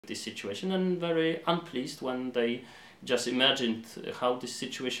this situation and very unpleased when they just imagined how this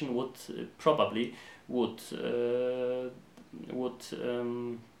situation would probably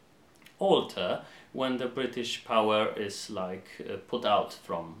alter when the British power is like put out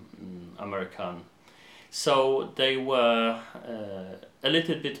from American. So they were a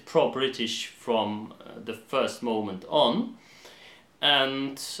little bit pro-British from the first moment on,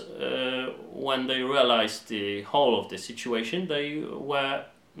 and when they realized the whole of the situation, they were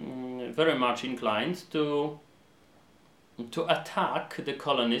very much inclined to attack the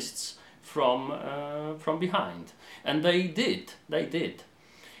colonists from behind, and they did.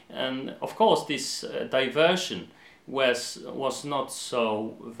 And of course, this diversion was not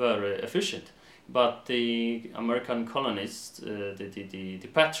so very efficient. But the American colonists, the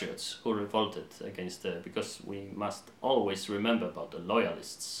patriots who revolted against because we must always remember about the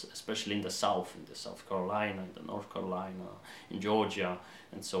loyalists, especially in the South Carolina, in the North Carolina, in Georgia,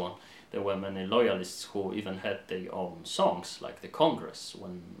 and so on. There were many loyalists who even had their own songs, like the Congress,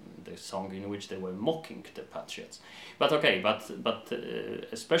 when the song in which they were mocking the patriots. But okay, but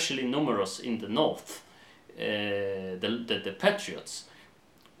especially numerous in the North, the patriots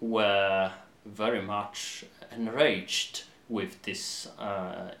were very much enraged with this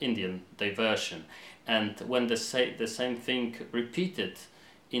Indian diversion, and when the same thing repeated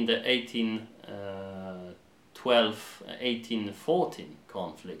in the 1812-1814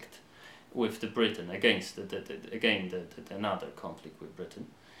 conflict with the Britain against another conflict with Britain,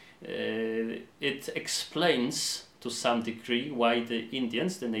 it explains to some degree why the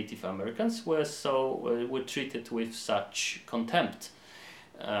Indians, the Native Americans, were treated with such contempt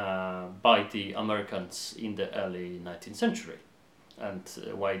by the Americans in the early 19th century, and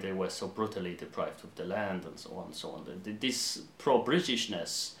why they were so brutally deprived of the land and so on and so on. This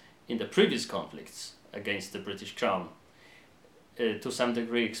pro-Britishness in the previous conflicts against the British Crown to some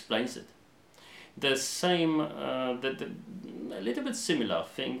degree explains it. The same, a little bit similar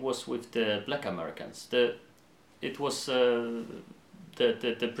thing was with the Black Americans. It was the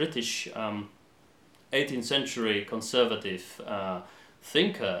British 18th century conservative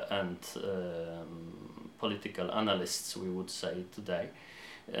thinker and political analysts, we would say today,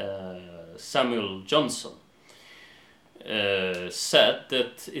 Samuel Johnson, said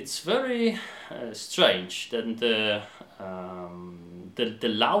that it's very strange that the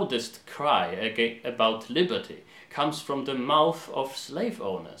loudest cry about liberty comes from the mouth of slave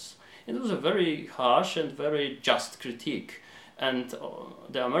owners. It was a very harsh and very just critique, and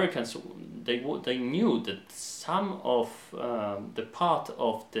the Americans, they knew that some of the part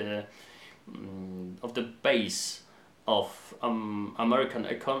of the base of American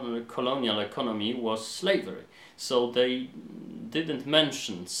colonial economy was slavery. So they didn't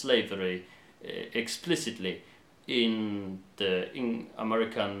mention slavery explicitly in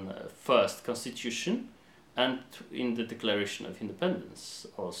American first Constitution, and in the Declaration of Independence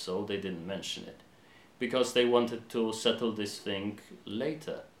also they didn't mention it, because they wanted to settle this thing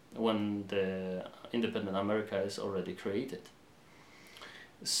later, when the independent America is already created.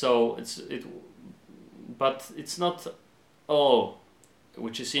 So but it's not all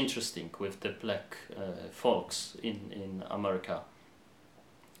which is interesting with the black folks in America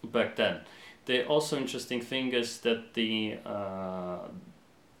back then. The also interesting thing is that the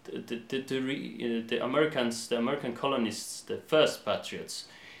Americans, the American colonists, the first patriots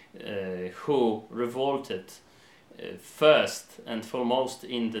who revolted first and foremost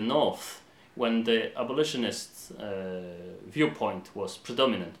in the North when the abolitionist viewpoint was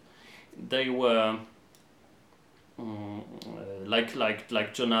predominant, they were like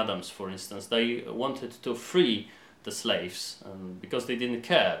John Adams, for instance. They wanted to free the slaves, because they didn't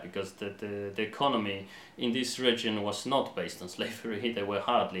care, because the economy in this region was not based on slavery. There were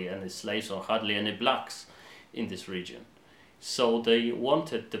hardly any slaves or hardly any blacks in this region. So they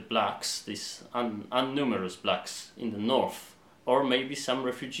wanted the blacks, these unnumerous blacks in the North, or maybe some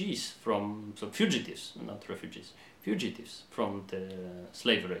refugees fugitives, not refugees, fugitives from the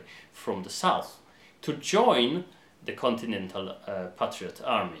slavery from the South, to join the Continental Patriot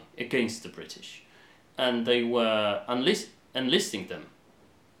Army against the British. And they were enlisting them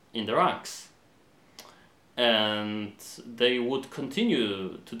in the ranks. And they would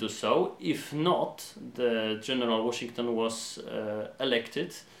continue to do so if not the General Washington was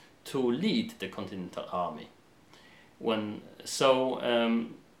elected to lead the Continental Army.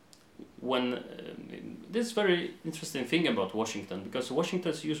 This very interesting thing about Washington, because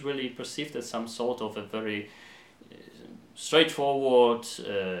Washington is usually perceived as some sort of a very straightforward,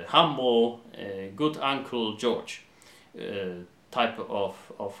 humble, good Uncle George type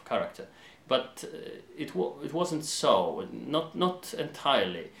of character. but it wasn't so, not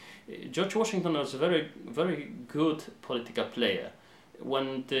entirely. George Washington was a very good political player.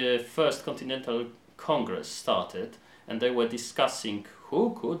 When the First Continental Congress started, and they were discussing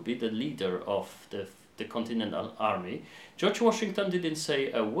who could be the leader of the Continental Army, George Washington didn't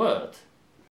say a word